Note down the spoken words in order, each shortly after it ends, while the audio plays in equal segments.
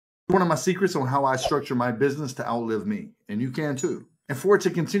One of my secrets on how I structure my business to outlive me, and you can too. And for it to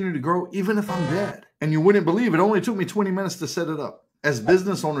continue to grow even if I'm dead. And you wouldn't believe it only took me 20 minutes to set it up. As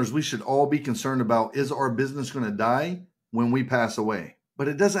business owners, we should all be concerned about, is our business going to die when we pass away? But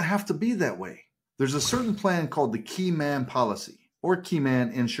it doesn't have to be that way. There's a certain plan called the Key Man Policy, or Key Man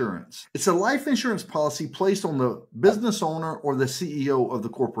Insurance. It's a life insurance policy placed on the business owner or the CEO of the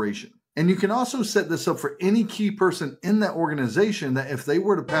corporation. And you can also set this up for any key person in that organization that if they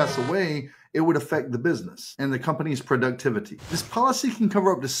were to pass away, it would affect the business and the company's productivity. This policy can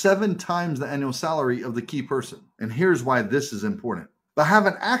cover up to 7 times the annual salary of the key person. And here's why this is important. By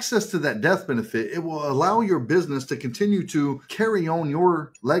having access to that death benefit, it will allow your business to continue to carry on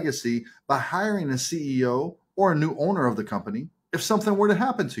your legacy by hiring a CEO or a new owner of the company if something were to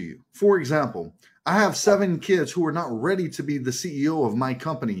happen to you. For example, I have 7 kids who are not ready to be the CEO of my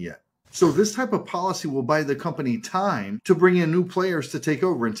company yet. So this type of policy will buy the company time to bring in new players to take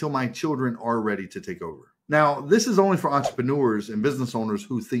over until my children are ready to take over. Now, this is only for entrepreneurs and business owners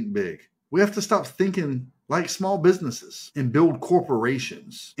who think big. We have to stop thinking like small businesses and build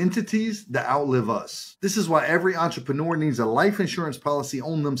corporations, entities that outlive us. This is why every entrepreneur needs a life insurance policy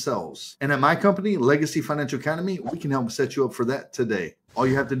on themselves. And at my company, Legacy Financial Academy, we can help set you up for that today. All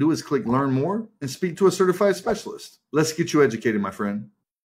you have to do is click Learn More and speak to a certified specialist. Let's get you educated, my friend.